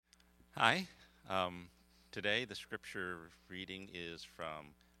Hi. Today the scripture reading is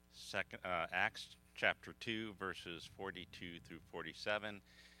from Acts chapter 2, verses 42 through 47.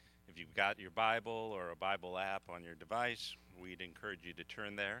 If you've got your Bible or a Bible app on your device, we'd encourage you to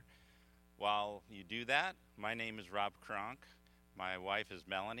turn there. While you do that, my name is Rob Kronk. My wife is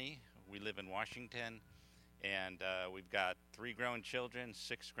Melanie. We live in Washington, and we've got 3 grown children,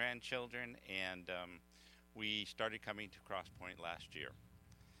 6 grandchildren, and we started coming to Cross Point last year.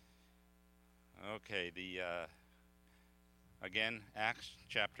 Okay, again, Acts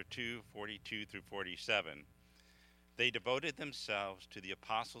chapter 2, 42 through 47. They devoted themselves to the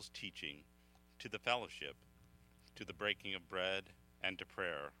apostles' teaching, to the fellowship, to the breaking of bread, and to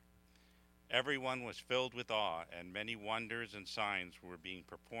prayer. Everyone was filled with awe, and many wonders and signs were being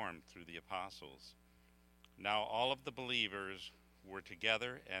performed through the apostles. Now all of the believers were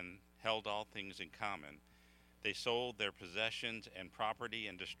together and held all things in common. They sold their possessions and property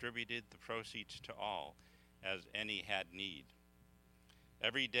and distributed the proceeds to all, as any had need.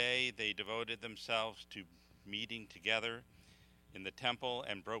 Every day they devoted themselves to meeting together in the temple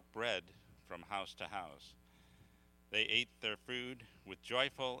and broke bread from house to house. They ate their food with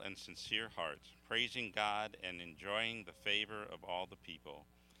joyful and sincere hearts, praising God and enjoying the favor of all the people.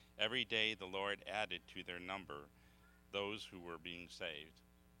 Every day the Lord added to their number those who were being saved.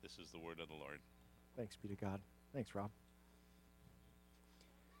 This is the word of the Lord. Thanks be to God. Thanks, Rob.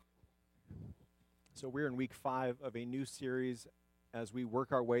 So we're in week 5 of a new series as we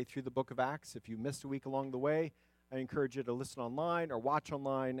work our way through the book of Acts. If you missed a week along the way, I encourage you to listen online or watch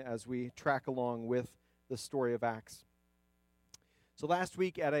online as we track along with the story of Acts. So last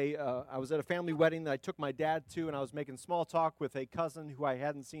week I was at a family wedding that I took my dad to, and I was making small talk with a cousin who I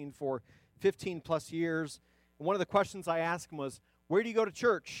hadn't seen for 15 plus years. And one of the questions I asked him was, "Where do you go to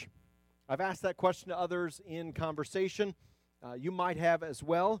church?" I've asked that question to others in conversation. You might have as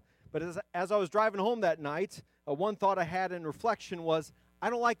well. But as I was driving home that night, one thought I had in reflection was, I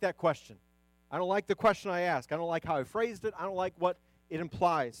don't like that question. I don't like the question I asked. I don't like how I phrased it. I don't like what it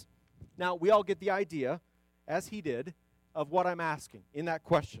implies. Now, we all get the idea, as he did, of what I'm asking in that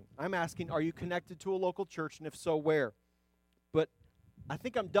question. I'm asking, are you connected to a local church, and if so, where? But I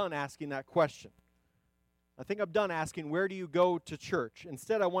think I'm done asking that question. I think I'm done asking, where do you go to church?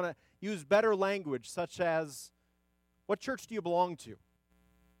 Instead, I want to use better language, such as, what church do you belong to?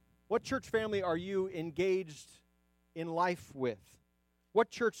 What church family are you engaged in life with? What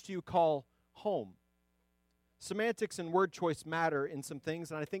church do you call home? Semantics and word choice matter in some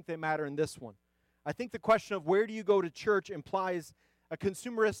things, and I think they matter in this one. I think the question of where do you go to church implies a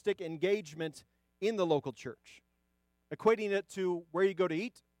consumeristic engagement in the local church, equating it to where you go to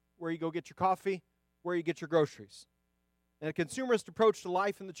eat, where you go get your coffee, where you get your groceries. And a consumerist approach to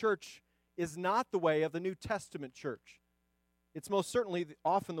life in the church is not the way of the New Testament church. It's most certainly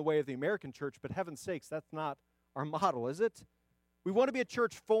often the way of the American church, but heaven's sakes, that's not our model, is it? We want to be a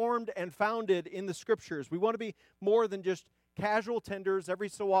church formed and founded in the Scriptures. We want to be more than just casual tenders every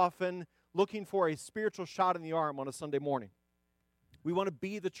so often looking for a spiritual shot in the arm on a Sunday morning. We want to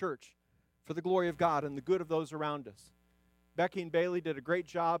be the church for the glory of God and the good of those around us. Becky and Bailey did a great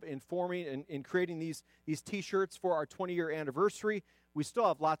job in forming and in creating these T-shirts for our 20-year anniversary. We still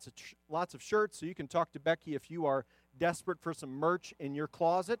have lots of shirts, so you can talk to Becky if you are desperate for some merch in your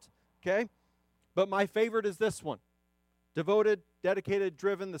closet, okay? But my favorite is this one. Devoted, dedicated,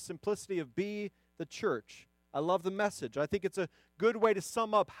 driven, the simplicity of be the church. I love the message. I think it's a good way to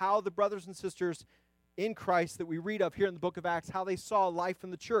sum up how the brothers and sisters in Christ that we read of here in the book of Acts, how they saw life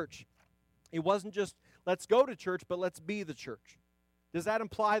in the church. It wasn't just, let's go to church, but let's be the church. Does that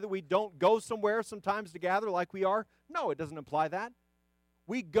imply that we don't go somewhere sometimes to gather like we are? No, it doesn't imply that.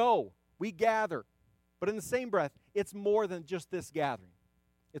 We go, we gather. But in the same breath, it's more than just this gathering.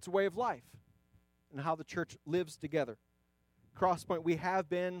 It's a way of life and how the church lives together. Crosspoint, we have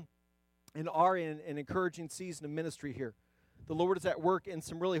been and are in an encouraging season of ministry here. The Lord is at work in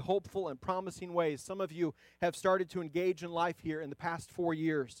some really hopeful and promising ways. Some of you have started to engage in life here in the past 4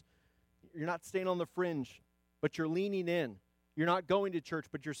 years. You're not staying on the fringe, but you're leaning in. You're not going to church,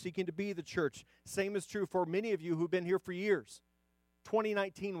 but you're seeking to be the church. Same is true for many of you who've been here for years.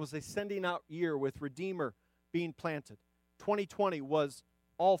 2019 was a sending out year with Redeemer being planted. 2020 was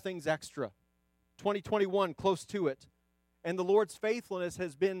all things extra. 2021 close to it. And the Lord's faithfulness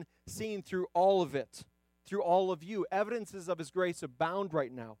has been seen through all of it, through all of you. Evidences of His grace abound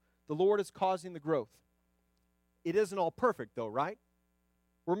right now. The Lord is causing the growth. It isn't all perfect though, right?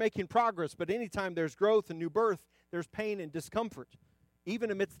 We're making progress, but anytime there's growth and new birth, there's pain and discomfort. Even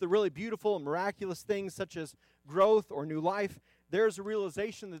amidst the really beautiful and miraculous things such as growth or new life, there's a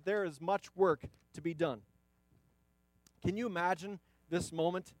realization that there is much work to be done. Can you imagine this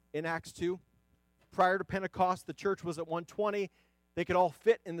moment in Acts 2. Prior to Pentecost, the church was at 120. They could all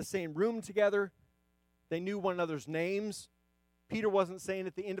fit in the same room together. They knew one another's names. Peter wasn't saying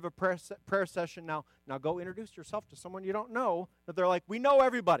at the end of a prayer session, now go introduce yourself to someone you don't know. But they're like, we know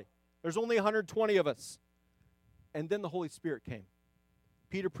everybody. There's only 120 of us. And then the Holy Spirit came.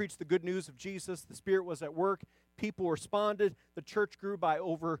 Peter preached the good news of Jesus. The Spirit was at work. People responded. The church grew by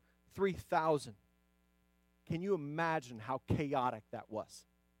over 3,000. Can you imagine how chaotic that was?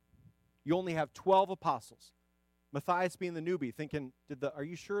 You only have 12 apostles. Matthias being the newbie, thinking, are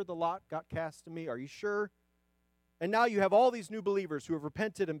you sure the lot got cast to me? Are you sure? And now you have all these new believers who have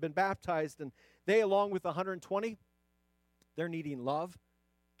repented and been baptized, and they, along with the 120, they're needing love,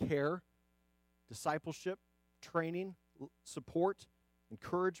 care, discipleship, training, support,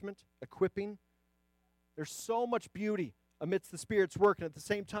 encouragement, equipping. There's so much beauty amidst the Spirit's work, and at the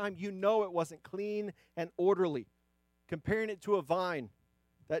same time, you know it wasn't clean and orderly. Comparing it to a vine,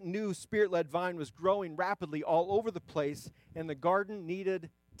 that new Spirit-led vine was growing rapidly all over the place, and the garden needed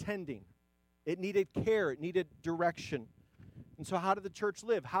tending. It needed care. It needed direction. And so how did the church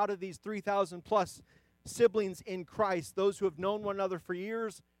live? How did these 3,000 plus siblings in Christ, those who have known one another for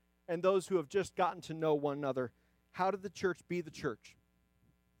years and those who have just gotten to know one another, how did the church be the church?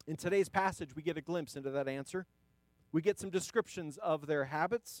 In today's passage, we get a glimpse into that answer. We get some descriptions of their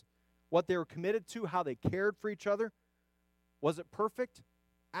habits, what they were committed to, how they cared for each other. Was it perfect?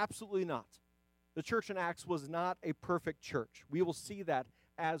 Absolutely not. The church in Acts was not a perfect church. We will see that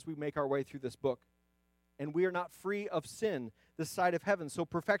as we make our way through this book. And we are not free of sin this side of heaven, so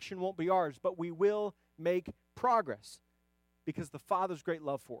perfection won't be ours, but we will make progress because the Father's great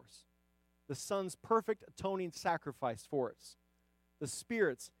love for us, the Son's perfect atoning sacrifice for us, the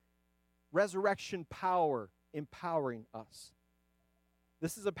Spirit's resurrection power empowering us.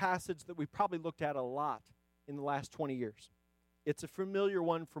 This is a passage that we probably looked at a lot in the last 20 years. It's a familiar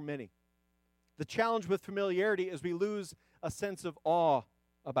one for many. The challenge with familiarity is we lose a sense of awe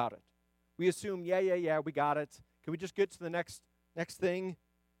about it. We assume, yeah, we got it. Can we just get to the next thing?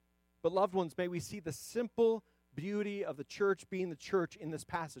 But loved ones, may we see the simple beauty of the church being the church in this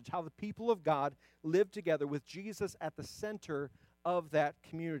passage, how the people of God live together with Jesus at the center of that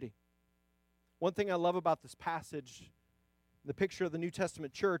community. One thing I love about this passage, the picture of the New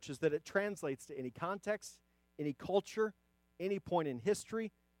Testament church, is that it translates to any context, any culture, any point in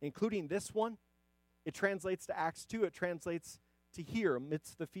history, including this one. It translates to Acts 2. It translates to here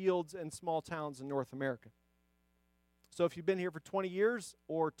amidst the fields and small towns in North America. So if you've been here for 20 years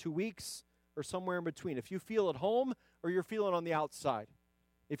or 2 weeks or somewhere in between, if you feel at home or you're feeling on the outside,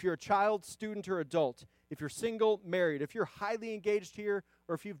 if you're a child, student, or adult, if you're single, married, if you're highly engaged here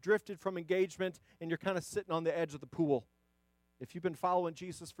or if you've drifted from engagement and you're kind of sitting on the edge of the pool, if you've been following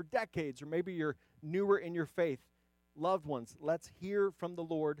Jesus for decades or maybe you're newer in your faith, loved ones, let's hear from the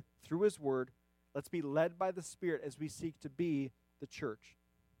Lord through His Word. Let's be led by the Spirit as we seek to be the church.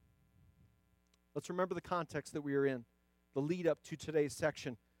 Let's remember the context that we are in, the lead up to today's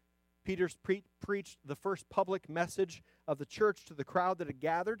section. Peter's preached the first public message of the church to the crowd that had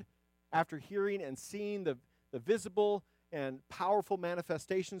gathered after hearing and seeing the visible and powerful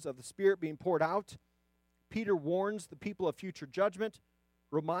manifestations of the Spirit being poured out. Peter warns the people of future judgment,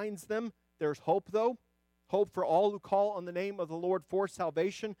 reminds them there's hope though, hope for all who call on the name of the Lord for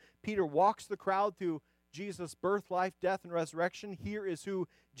salvation. Peter walks the crowd through Jesus' birth, life, death, and resurrection. Here is who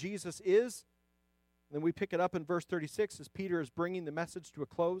Jesus is. And then we pick it up in verse 36 as Peter is bringing the message to a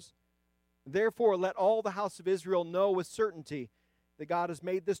close. Therefore, let all the house of Israel know with certainty that God has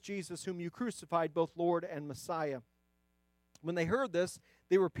made this Jesus, whom you crucified, both Lord and Messiah. When they heard this,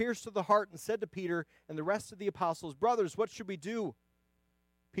 they were pierced to the heart and said to Peter and the rest of the apostles, Brothers, what should we do?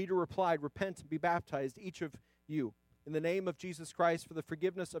 Peter replied, Repent and be baptized, each of you, in the name of Jesus Christ for the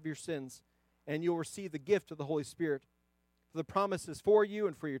forgiveness of your sins, and you'll receive the gift of the Holy Spirit. For the promise is for you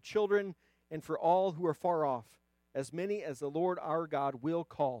and for your children and for all who are far off, as many as the Lord our God will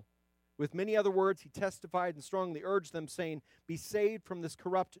call. With many other words, he testified and strongly urged them, saying, Be saved from this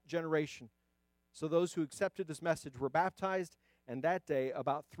corrupt generation. So those who accepted his message were baptized, and that day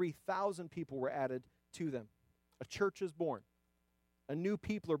about 3,000 people were added to them. A church is born. A new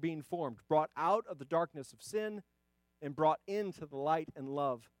people are being formed, brought out of the darkness of sin and brought into the light and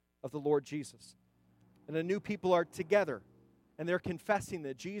love of the Lord Jesus. And a new people are together, and they're confessing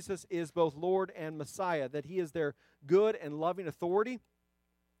that Jesus is both Lord and Messiah, that he is their good and loving authority,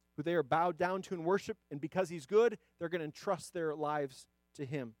 who they are bowed down to and worship, and because he's good, they're going to entrust their lives to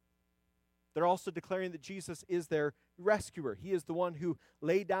him. They're also declaring that Jesus is their rescuer. He is the one who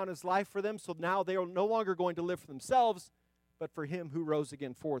laid down his life for them, so now they are no longer going to live for themselves, but for him who rose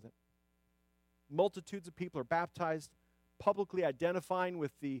again for them. Multitudes of people are baptized, publicly identifying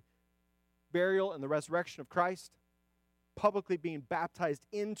with the burial and the resurrection of Christ, publicly being baptized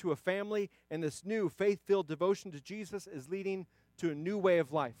into a family, and this new faith-filled devotion to Jesus is leading to a new way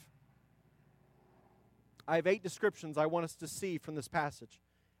of life. I have 8 descriptions I want us to see from this passage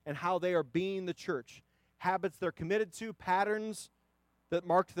and how they are being the church. Habits they're committed to, patterns that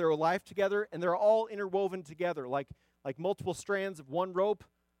marked their life together, and they're all interwoven together like multiple strands of one rope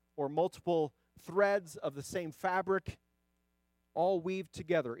or multiple threads of the same fabric, all weaved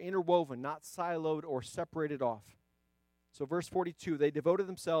together, interwoven, not siloed or separated off. So verse 42, they devoted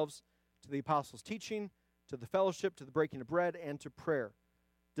themselves to the apostles' teaching, to the fellowship, to the breaking of bread, and to prayer.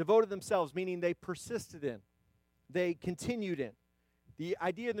 Devoted themselves, meaning they persisted in, they continued in. The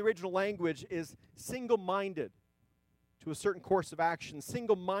idea in the original language is single-minded to a certain course of action,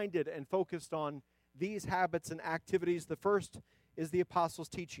 single-minded and focused on these habits and activities. The first is the apostles'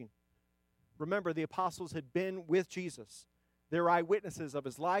 teaching. Remember, the apostles had been with Jesus. They were eyewitnesses of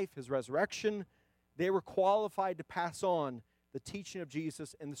his life, his resurrection. They were qualified to pass on the teaching of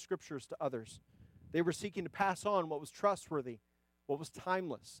Jesus and the scriptures to others. They were seeking to pass on what was trustworthy, what was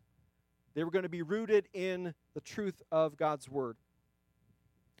timeless. They were going to be rooted in the truth of God's word.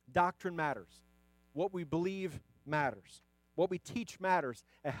 Doctrine matters. What we believe matters. What we teach matters.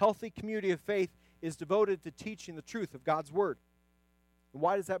 A healthy community of faith is devoted to teaching the truth of God's word. And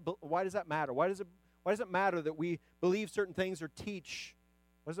why does that matter? Why does it matter that we believe certain things or teach?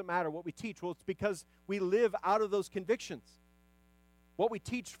 Why does it matter what we teach? Well, it's because we live out of those convictions. What we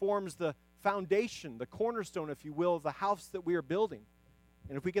teach forms the foundation, the cornerstone, if you will, of the house that we are building.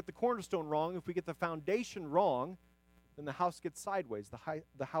 And if we get the cornerstone wrong, if we get the foundation wrong, then the house gets sideways.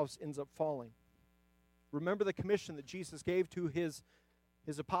 The house ends up falling. Remember the commission that Jesus gave to his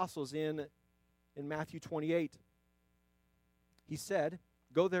apostles in Matthew 28. He said,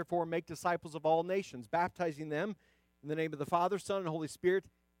 "Go therefore and make disciples of all nations, baptizing them in the name of the Father, Son, and Holy Spirit,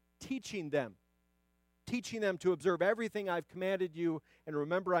 teaching them to observe everything I've commanded you, and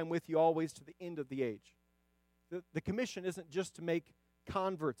remember I'm with you always to the end of the age." The commission isn't just to make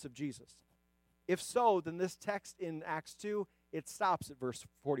converts of Jesus. If so, then this text in Acts 2, it stops at verse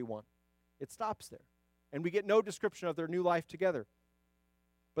 41. It stops there. And we get no description of their new life together.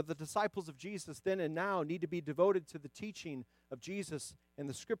 But the disciples of Jesus then and now need to be devoted to the teaching of Jesus and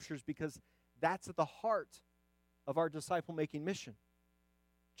the scriptures, because that's at the heart of our disciple-making mission.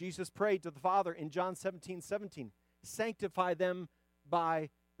 Jesus prayed to the Father in John 17:17, "Sanctify them by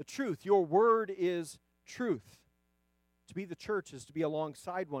the truth. Your word is truth." To be the church is to be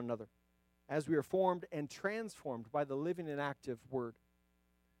alongside one another as we are formed and transformed by the living and active word.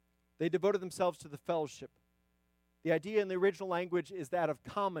 They devoted themselves to the fellowship. The idea in the original language is that of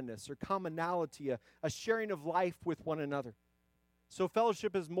commonness or commonality, a sharing of life with one another. So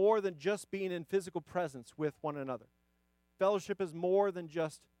fellowship is more than just being in physical presence with one another. Fellowship is more than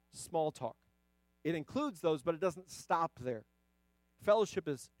just small talk. It includes those, but it doesn't stop there. Fellowship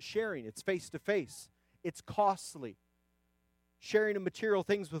is sharing. It's face-to-face. It's costly. Sharing of material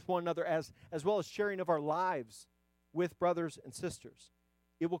things with one another as well as sharing of our lives with brothers and sisters.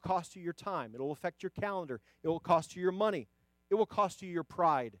 It will cost you your time. It will affect your calendar. It will cost you your money. It will cost you your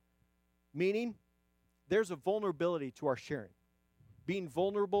pride. Meaning, there's a vulnerability to our sharing. Being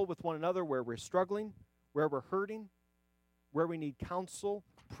vulnerable with one another where we're struggling, where we're hurting, where we need counsel,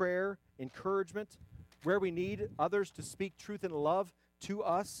 prayer, encouragement, where we need others to speak truth and love to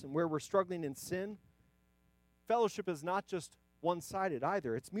us, and where we're struggling in sin. Fellowship is not just one-sided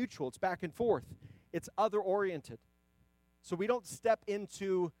either. It's mutual. It's back and forth. It's other-oriented. So we don't step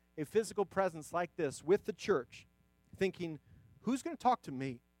into a physical presence like this with the church thinking, who's going to talk to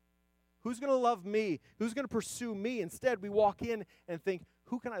me? Who's going to love me? Who's going to pursue me? Instead, we walk in and think,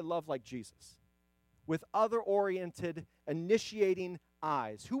 who can I love like Jesus? With other-oriented, initiating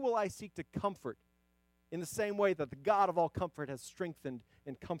eyes. Who will I seek to comfort in the same way that the God of all comfort has strengthened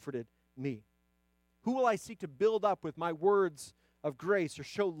and comforted me? Who will I seek to build up with my words of grace or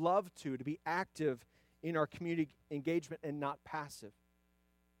show love to be active in our community engagement and not passive?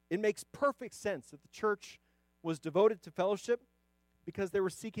 It makes perfect sense that the church was devoted to fellowship because they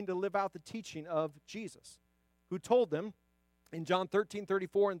were seeking to live out the teaching of Jesus, who told them in John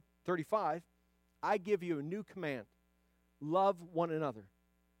 13:34 and 35, "I give you a new command. Love one another.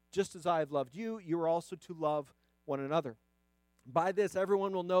 Just as I have loved you, you are also to love one another. By this,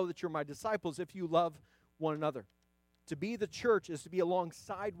 everyone will know that you're my disciples if you love one another." To be the church is to be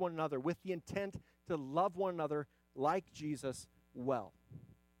alongside one another with the intent to love one another like Jesus well.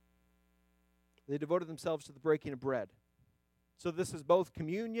 They devoted themselves to the breaking of bread. So this is both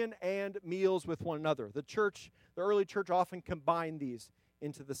communion and meals with one another. The early church often combined these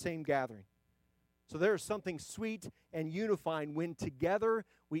into the same gathering. So there is something sweet and unifying when together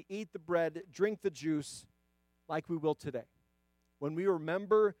we eat the bread, drink the juice, like we will today. When we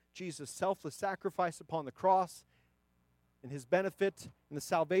remember Jesus' selfless sacrifice upon the cross and his benefit and the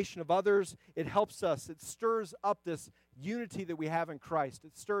salvation of others, it helps us. It stirs up this unity that we have in Christ.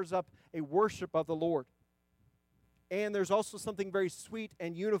 It stirs up a worship of the Lord. And there's also something very sweet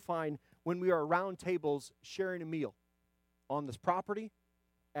and unifying when we are around tables sharing a meal on this property,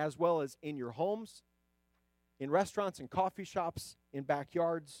 as well as in your homes, in restaurants and coffee shops, in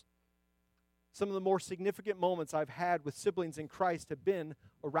backyards. Some of the more significant moments I've had with siblings in Christ have been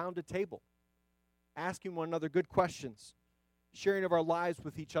around a table, asking one another good questions, sharing of our lives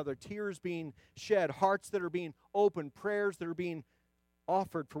with each other, tears being shed, hearts that are being opened, prayers that are being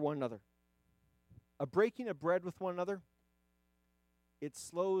offered for one another. A breaking of bread with one another, it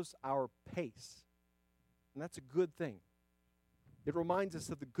slows our pace, and that's a good thing. It reminds us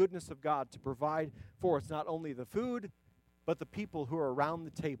of the goodness of God to provide for us not only the food, but the people who are around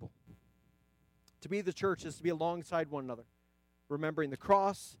the table. To be the church is to be alongside one another, remembering the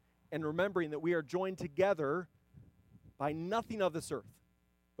cross and remembering that we are joined together by nothing of this earth,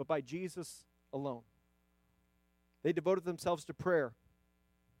 but by Jesus alone. They devoted themselves to prayer.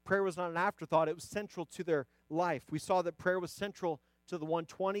 Prayer was not an afterthought, it was central to their life. We saw that prayer was central to the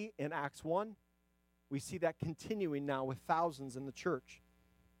 120 in Acts 1. We see that continuing now with thousands in the church.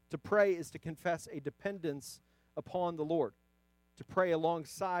 To pray is to confess a dependence upon the Lord. To pray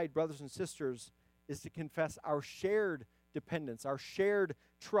alongside brothers and sisters is to confess our shared dependence, our shared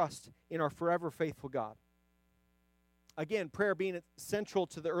trust in our forever faithful God. Again, prayer being central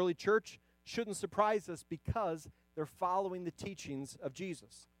to the early church shouldn't surprise us because they're following the teachings of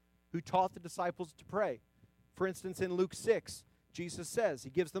Jesus, who taught the disciples to pray. For instance, in Luke 6, Jesus says, he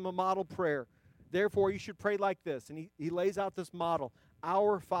gives them a model prayer. Therefore, you should pray like this. And he lays out this model.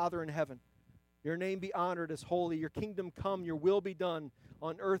 Our Father in heaven, your name be honored as holy. Your kingdom come, your will be done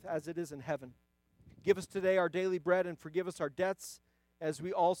on earth as it is in heaven. Give us today our daily bread and forgive us our debts as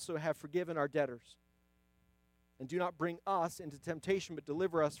we also have forgiven our debtors. And do not bring us into temptation, but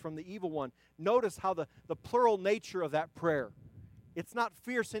deliver us from the evil one. Notice how the plural nature of that prayer. It's not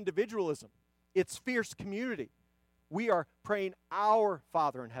fierce individualism. It's fierce community. We are praying our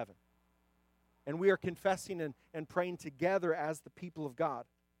Father in heaven. And we are confessing and praying together as the people of God.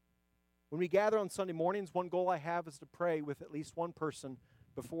 When we gather on Sunday mornings, one goal I have is to pray with at least one person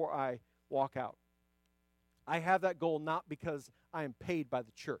before I walk out. I have that goal not because I am paid by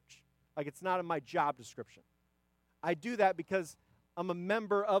the church. Like it's not in my job description. I do that because I'm a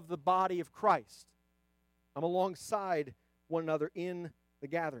member of the body of Christ. I'm alongside one another in the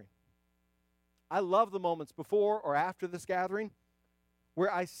gathering. I love the moments before or after this gathering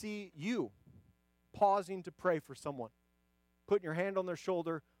where I see you pausing to pray for someone, putting your hand on their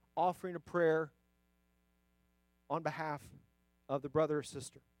shoulder, offering a prayer on behalf of the brother or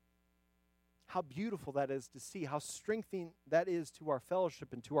sister. How beautiful that is to see, how strengthening that is to our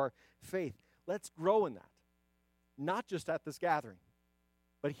fellowship and to our faith. Let's grow in that. Not just at this gathering,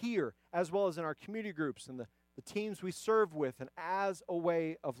 but here, as well as in our community groups and the teams we serve with, and as a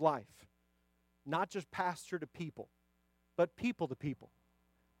way of life. Not just pastor to people, but people to people.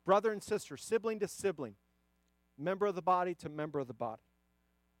 Brother and sister, sibling to sibling, member of the body to member of the body.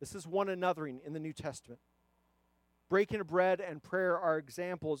 This is one anothering in the New Testament. Breaking of bread and prayer are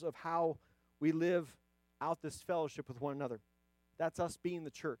examples of how we live out this fellowship with one another. That's us being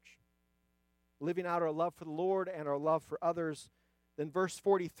the church. Living out our love for the Lord and our love for others. Then verse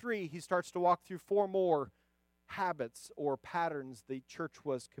 43, he starts to walk through four more habits or patterns the church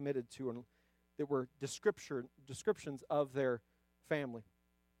was committed to, and that were descriptions of their family.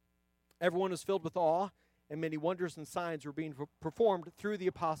 Everyone was filled with awe, and many wonders and signs were being performed through the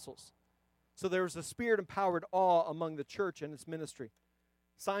apostles. So there was a spirit-empowered awe among the church and its ministry.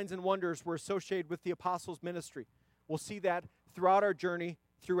 Signs and wonders were associated with the apostles' ministry. We'll see that throughout our journey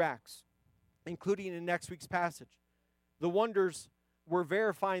through Acts, including in next week's passage. The wonders were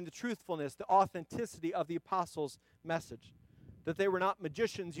verifying the truthfulness, the authenticity of the apostles' message. That they were not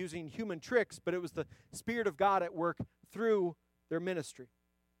magicians using human tricks, but it was the Spirit of God at work through their ministry.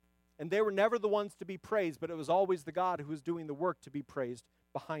 And they were never the ones to be praised, but it was always the God who was doing the work to be praised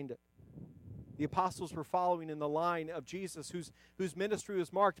behind it. The apostles were following in the line of Jesus, whose ministry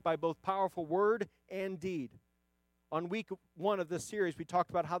was marked by both powerful word and deed. On week 1 of this series, we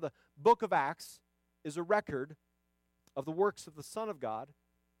talked about how the book of Acts is a record of the works of the Son of God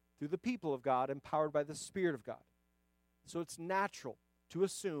through the people of God, empowered by the Spirit of God. So it's natural to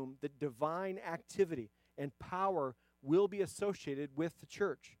assume that divine activity and power will be associated with the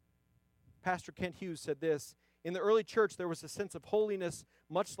church. Pastor Kent Hughes said this: in the early church, there was a sense of holiness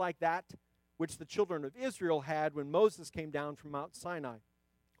much like that which the children of Israel had when Moses came down from Mount Sinai.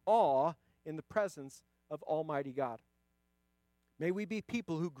 Awe in the presence of Almighty God. May we be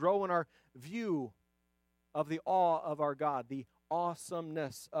people who grow in our view of the awe of our God, the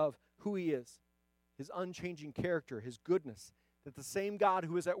awesomeness of who He is, His unchanging character, His goodness, that the same God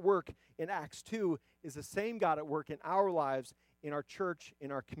who is at work in Acts 2 is the same God at work in our lives, in our church,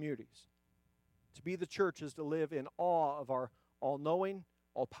 in our communities. To be the church is to live in awe of our all-knowing,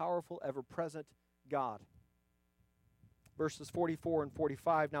 all-powerful, ever-present God. Verses 44 and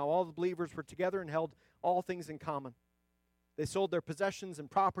 45, now all the believers were together and held all things in common. They sold their possessions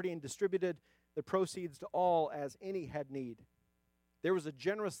and property and distributed the proceeds to all as any had need. There was a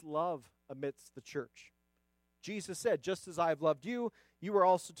generous love amidst the church. Jesus said, just as I have loved you, you are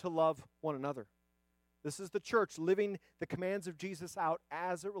also to love one another. This is the church living the commands of Jesus out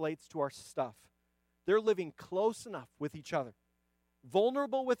as it relates to our stuff. They're living close enough with each other,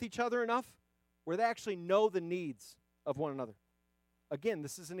 vulnerable with each other enough where they actually know the needs of one another. Again,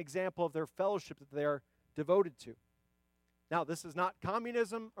 this is an example of their fellowship that they are devoted to. Now, this is not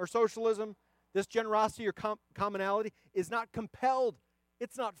communism or socialism. This generosity or commonality is not compelled.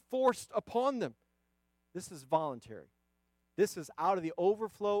 It's not forced upon them. This is voluntary. This is out of the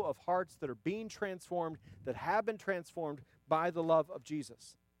overflow of hearts that are being transformed, that have been transformed by the love of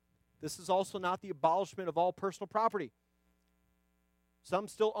Jesus. This is also not the abolishment of all personal property. Some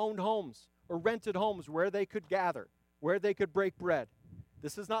still owned homes or rented homes where they could gather, where they could break bread.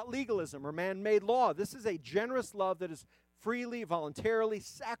 This is not legalism or man-made law. This is a generous love that is freely, voluntarily,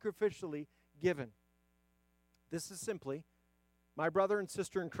 sacrificially given. This is simply, my brother and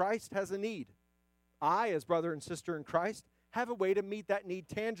sister in Christ has a need. I, as brother and sister in Christ, have a way to meet that need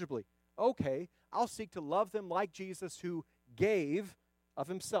tangibly. Okay, I'll seek to love them like Jesus, who gave of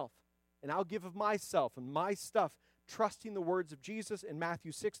himself. And I'll give of myself and my stuff, trusting the words of Jesus in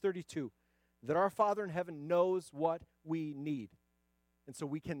Matthew 6:32, that our Father in heaven knows what we need. And so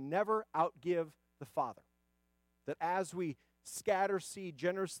we can never outgive the Father. That as we scatter seed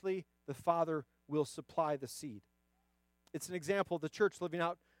generously, the Father will supply the seed. It's an example of the church living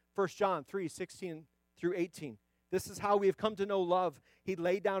out 1 John 3:16 through 18. This is how we have come to know love. He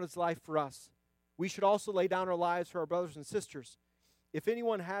laid down his life for us. We should also lay down our lives for our brothers and sisters. If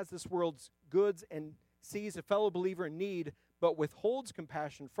anyone has this world's goods and sees a fellow believer in need, but withholds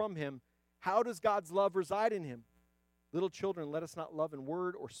compassion from him, how does God's love reside in him? Little children, let us not love in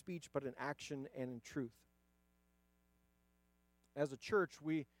word or speech, but in action and in truth. As a church,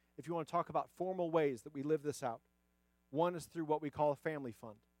 if you want to talk about formal ways that we live this out, one is through what we call a family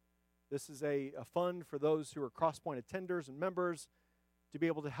fund. This is a fund for those who are Crosspoint attenders and members to be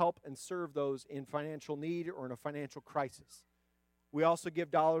able to help and serve those in financial need or in a financial crisis. We also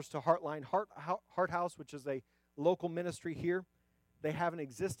give dollars to Heartline Heart House, which is a local ministry here. They have an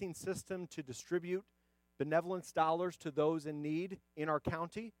existing system to distribute benevolence dollars to those in need in our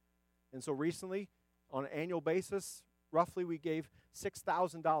county. And so recently, on an annual basis, roughly we gave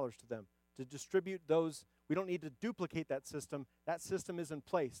 $6,000 to them to distribute those. We don't need to duplicate that system. That system is in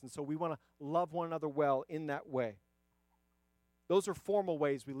place. And so we want to love one another well in that way. Those are formal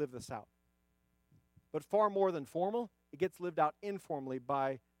ways we live this out. But far more than formal, it gets lived out informally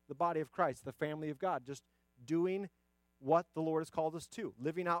by the body of Christ, the family of God, just doing what the Lord has called us to.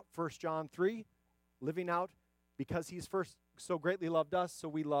 Living out 1 John 3, living out because he's first so greatly loved us, so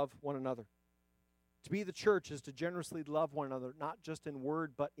we love one another. To be the church is to generously love one another, not just in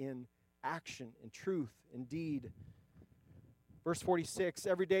word, but in action, in truth, in deed. Verse 46,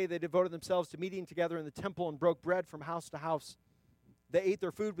 every day they devoted themselves to meeting together in the temple and broke bread from house to house. They ate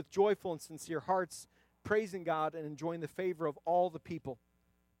their food with joyful and sincere hearts, praising God and enjoying the favor of all the people.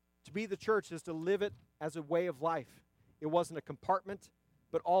 To be the church is to live it as a way of life. It wasn't a compartment,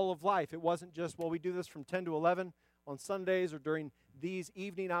 but all of life. It wasn't just, well, we do this from 10 to 11 on Sundays or during these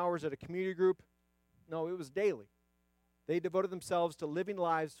evening hours at a community group. No, it was daily. They devoted themselves to living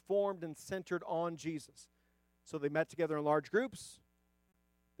lives formed and centered on Jesus. So they met together in large groups.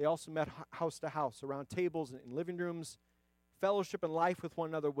 They also met house to house, around tables and in living rooms. Fellowship and life with one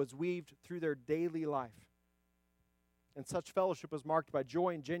another was weaved through their daily life. And such fellowship was marked by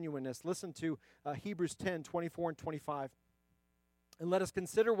joy and genuineness. Listen to Hebrews 10, 24 and 25. And let us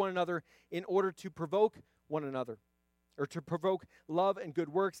consider one another in order to provoke one another, or to provoke love and good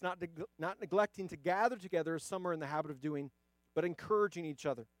works, not neglecting to gather together as some are in the habit of doing, but encouraging each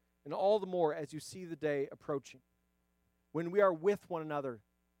other, and all the more as you see the day approaching. When we are with one another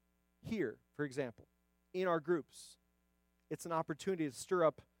here, for example, in our groups, it's an opportunity to stir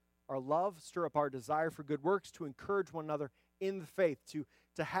up our love, stir up our desire for good works, to encourage one another in the faith,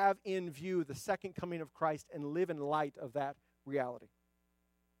 to have in view the second coming of Christ and live in light of that reality.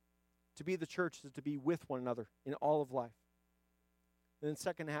 To be the church is to be with one another in all of life. And then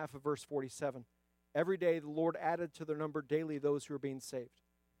second half of verse 47, every day the Lord added to their number daily those who were being saved.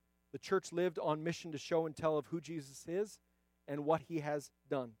 The church lived on mission to show and tell of who Jesus is and what he has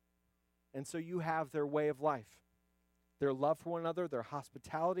done. And so you have their way of life, their love for one another, their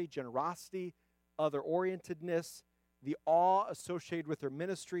hospitality, generosity, other-orientedness, the awe associated with their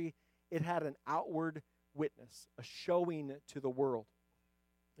ministry. It had an outward witness, a showing to the world.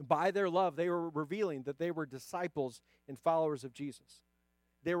 By their love, they were revealing that they were disciples and followers of Jesus.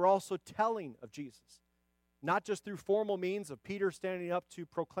 They were also telling of Jesus, not just through formal means of Peter standing up to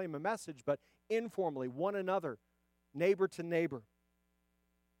proclaim a message, but informally, one another, neighbor to neighbor.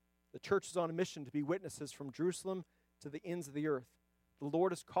 The church is on a mission to be witnesses from Jerusalem to the ends of the earth. The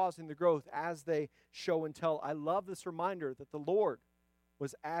Lord is causing the growth as they show and tell. I love this reminder that the Lord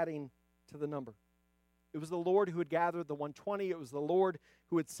was adding to the number. It was the Lord who had gathered the 120. It was the Lord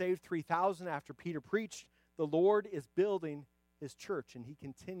who had saved 3,000 after Peter preached. The Lord is building his church, and he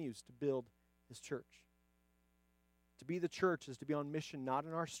continues to build his church. To be the church is to be on mission, not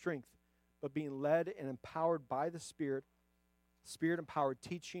in our strength, but being led and empowered by the Spirit, Spirit-empowered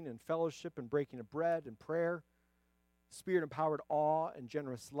teaching and fellowship and breaking of bread and prayer, Spirit-empowered awe and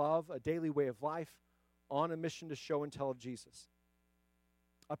generous love, a daily way of life, on a mission to show and tell of Jesus.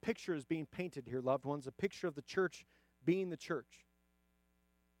 A picture is being painted here, loved ones, a picture of the church being the church.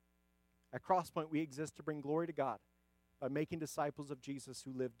 At Crosspoint, we exist to bring glory to God by making disciples of Jesus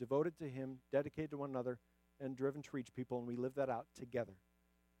who live devoted to him, dedicated to one another, and driven to reach people, and we live that out together.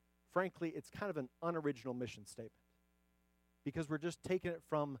 Frankly, it's kind of an unoriginal mission statement because we're just taking it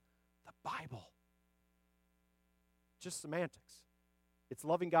from the Bible. Just semantics. It's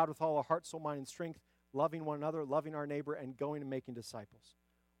loving God with all our heart, soul, mind, and strength, loving one another, loving our neighbor, and going and making disciples.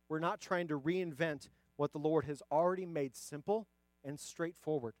 We're not trying to reinvent what the Lord has already made simple and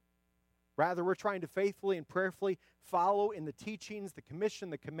straightforward. Rather, we're trying to faithfully and prayerfully follow in the teachings, the commission,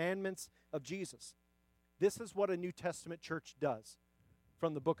 the commandments of Jesus. This is what a New Testament church does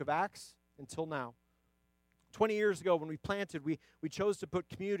from the book of Acts until now. 20 years ago when we planted, we chose to put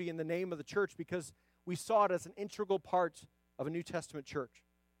community in the name of the church because we saw it as an integral part of a New Testament church.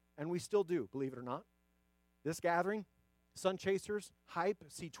 And we still do, believe it or not. This gathering, Sun Chasers, Hype,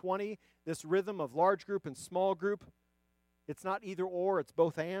 C20, this rhythm of large group and small group, it's not either or, it's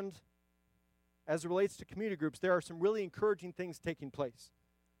both and. As it relates to community groups, there are some really encouraging things taking place.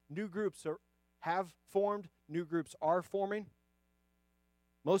 New groups have formed, new groups are forming.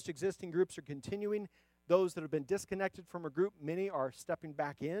 Most existing groups are continuing. Those that have been disconnected from a group, many are stepping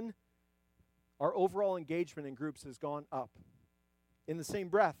back in. Our overall engagement in groups has gone up. In the same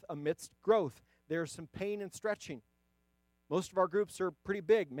breath, amidst growth, there's some pain and stretching. Most of our groups are pretty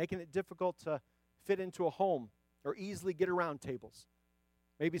big, making it difficult to fit into a home or easily get around tables.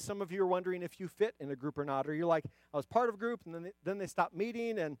 Maybe some of you are wondering if you fit in a group or not, or you're like, I was part of a group, and then they stopped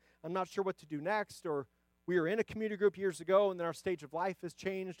meeting, and I'm not sure what to do next, or we were in a community group years ago, and then our stage of life has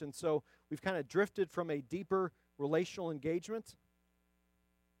changed, and so we've kind of drifted from a deeper relational engagement.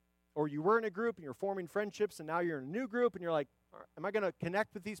 Or you were in a group, and you're forming friendships, and now you're in a new group, and you're like, am I going to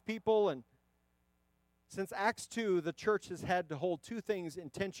connect with these people? And since Acts 2, the church has had to hold two things in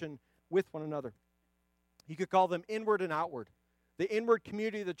tension with one another. You could call them inward and outward. The inward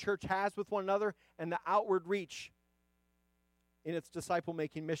community the church has with one another and the outward reach in its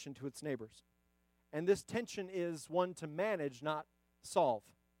disciple-making mission to its neighbors. And this tension is one to manage, not solve.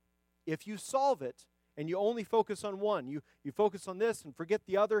 If you solve it and you only focus on one, you focus on this and forget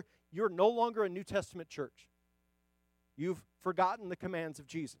the other, you're no longer a New Testament church. You've forgotten the commands of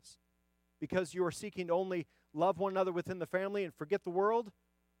Jesus because you are seeking to only love one another within the family and forget the world,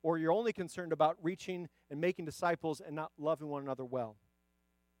 or you're only concerned about reaching and making disciples and not loving one another well.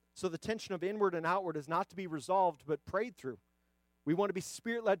 So the tension of inward and outward is not to be resolved but prayed through. We want to be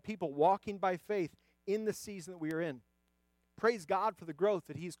Spirit-led people walking by faith in the season that we are in. Praise God for the growth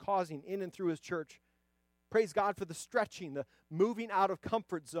that he's causing in and through his church. Praise God for the stretching, the moving out of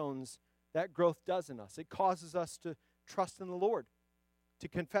comfort zones that growth does in us. It causes us to trust in the Lord, to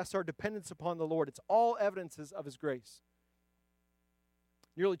confess our dependence upon the Lord. It's all evidences of his grace.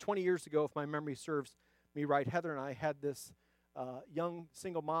 Nearly 20 years ago, if my memory serves me right, Heather and I had this young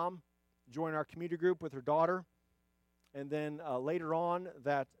single mom join our community group with her daughter. And then later on,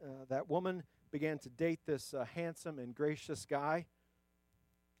 that woman began to date this handsome and gracious guy.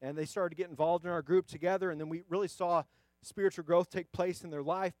 And they started to get involved in our group together. And then we really saw spiritual growth take place in their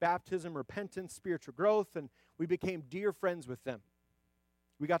life, baptism, repentance, spiritual growth. And we became dear friends with them.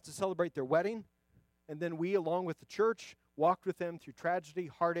 We got to celebrate their wedding. And then we, along with the church, walked with them through tragedy,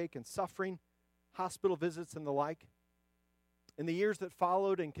 heartache, and suffering, hospital visits, and the like. In the years that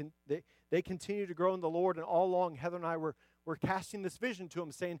followed, and they continued to grow in the Lord, and all along, Heather and I were casting this vision to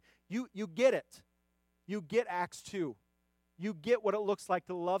them, saying, you get it. You get Acts 2. You get what it looks like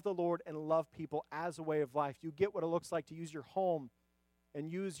to love the Lord and love people as a way of life. You get what it looks like to use your home and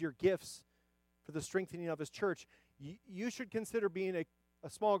use your gifts for the strengthening of His church. You should consider being a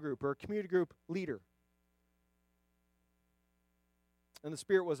small group or a community group leader. And the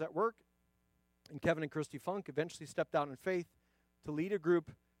Spirit was at work, and Kevin and Christy Funk eventually stepped out in faith to lead a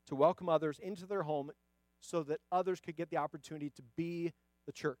group to welcome others into their home so that others could get the opportunity to be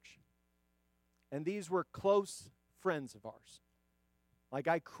the church. And these were close friends of ours. Like,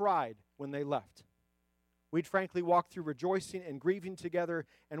 I cried when they left. We'd frankly walked through rejoicing and grieving together,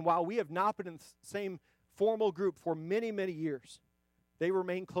 and while we have not been in the same formal group for many, many years, they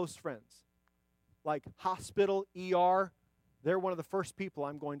remain close friends. Like hospital, ER, they're one of the first people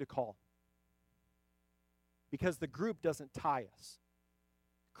I'm going to call. Because the group doesn't tie us.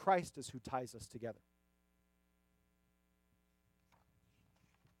 Christ is who ties us together.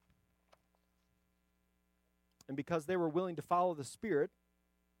 And because they were willing to follow the Spirit,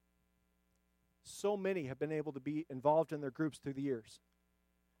 so many have been able to be involved in their groups through the years.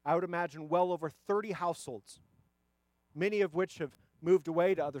 I would imagine well over 30 households, many of which have moved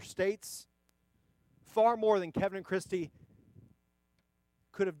away to other states, far more than Kevin and Christy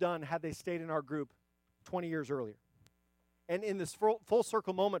could have done had they stayed in our group 20 years earlier. And in this full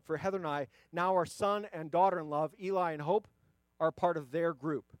circle moment for Heather and I, now our son and daughter-in-law, Eli and Hope, are part of their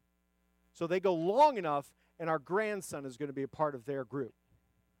group. So they go long enough, and our grandson is going to be a part of their group.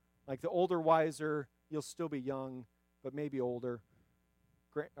 Like the older, wiser, you'll still be young, but maybe older.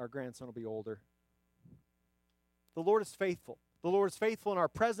 Our grandson will be older. The Lord is faithful. The Lord is faithful in our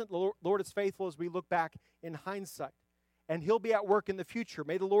present. The Lord is faithful as we look back in hindsight. And He'll be at work in the future.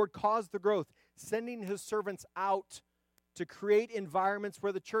 May the Lord cause the growth, sending His servants out to create environments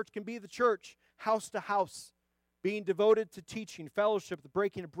where the church can be the church, house to house, being devoted to teaching, fellowship, the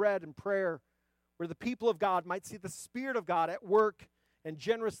breaking of bread and prayer, where the people of God might see the Spirit of God at work and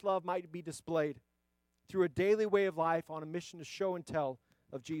generous love might be displayed through a daily way of life on a mission to show and tell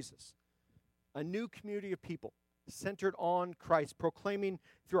of Jesus. A new community of people centered on Christ, proclaiming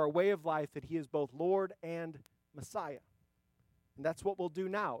through our way of life that He is both Lord and Messiah. And that's what we'll do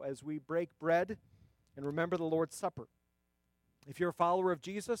now as we break bread and remember the Lord's Supper. If you're a follower of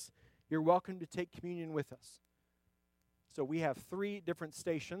Jesus, you're welcome to take communion with us. So we have 3 different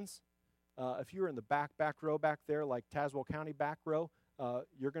stations. If you're in the back row back there, like Tazewell County back row,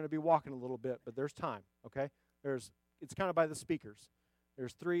 you're going to be walking a little bit, but there's time, okay? It's kind of by the speakers.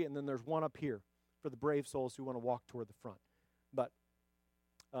 There's 3, and then there's 1 up here for the brave souls who want to walk toward the front. But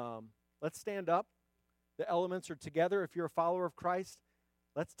let's stand up. The elements are together. If you're a follower of Christ,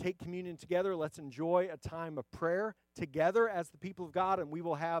 let's take communion together. Let's enjoy a time of prayer together as the people of God, and we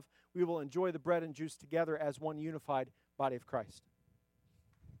will enjoy the bread and juice together as one unified body of Christ.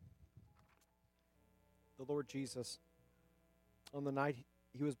 The Lord Jesus, on the night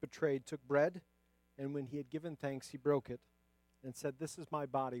He was betrayed, took bread, and when He had given thanks, He broke it and said, "This is my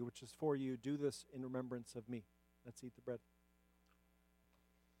body, which is for you. Do this in remembrance of me." Let's eat the bread.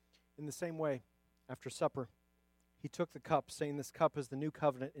 In the same way, after supper, He took the cup, saying, "This cup is the new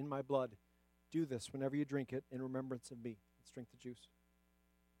covenant in my blood. Do this whenever you drink it in remembrance of me." Let's drink the juice.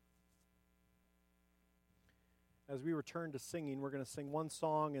 As we return to singing, we're going to sing one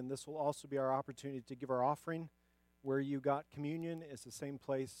song, and this will also be our opportunity to give our offering. Where you got communion is the same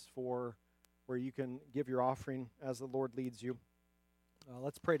place for where you can give your offering as the Lord leads you.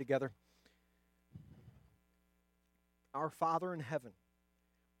 Let's pray together. Our Father in heaven,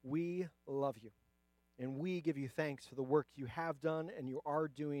 we love you, and we give you thanks for the work you have done and you are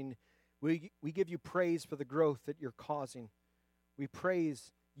doing. We give you praise for the growth that you're causing. We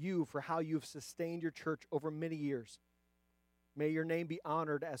praise you for how you've sustained your church over many years. May your name be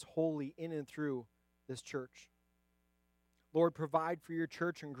honored as holy in and through this church. Lord, provide for your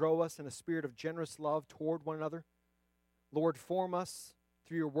church and grow us in a spirit of generous love toward one another. Lord, form us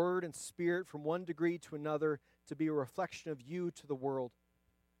through your word and spirit from one degree to another to be a reflection of you to the world.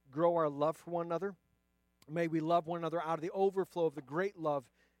 Grow our love for one another. May we love one another out of the overflow of the great love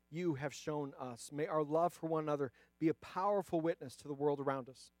you have shown us. May our love for one another be a powerful witness to the world around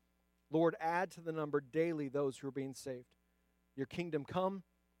us. Lord, add to the number daily those who are being saved. Your kingdom come,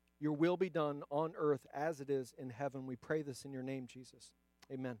 your will be done on earth as it is in heaven. We pray this in your name, Jesus.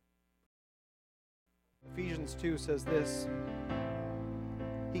 Amen. Ephesians 2 says this: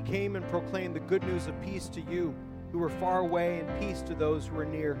 He came and proclaimed the good news of peace to you who were far away and peace to those who are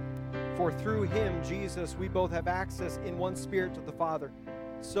near. For through him, Jesus, we both have access in one spirit to the Father.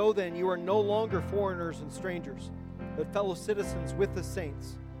 So then, you are no longer foreigners and strangers, that fellow citizens with the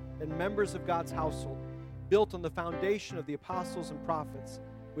saints and members of God's household, built on the foundation of the apostles and prophets,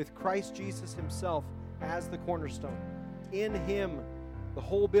 with Christ Jesus himself as the cornerstone. In him, the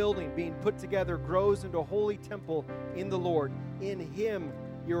whole building being put together grows into a holy temple in the Lord. In him,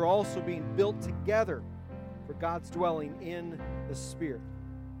 you're also being built together for God's dwelling in the Spirit.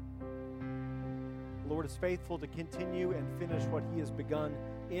 The Lord is faithful to continue and finish what he has begun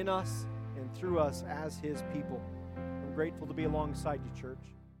in us and through us as his people. I'm grateful to be alongside you, church.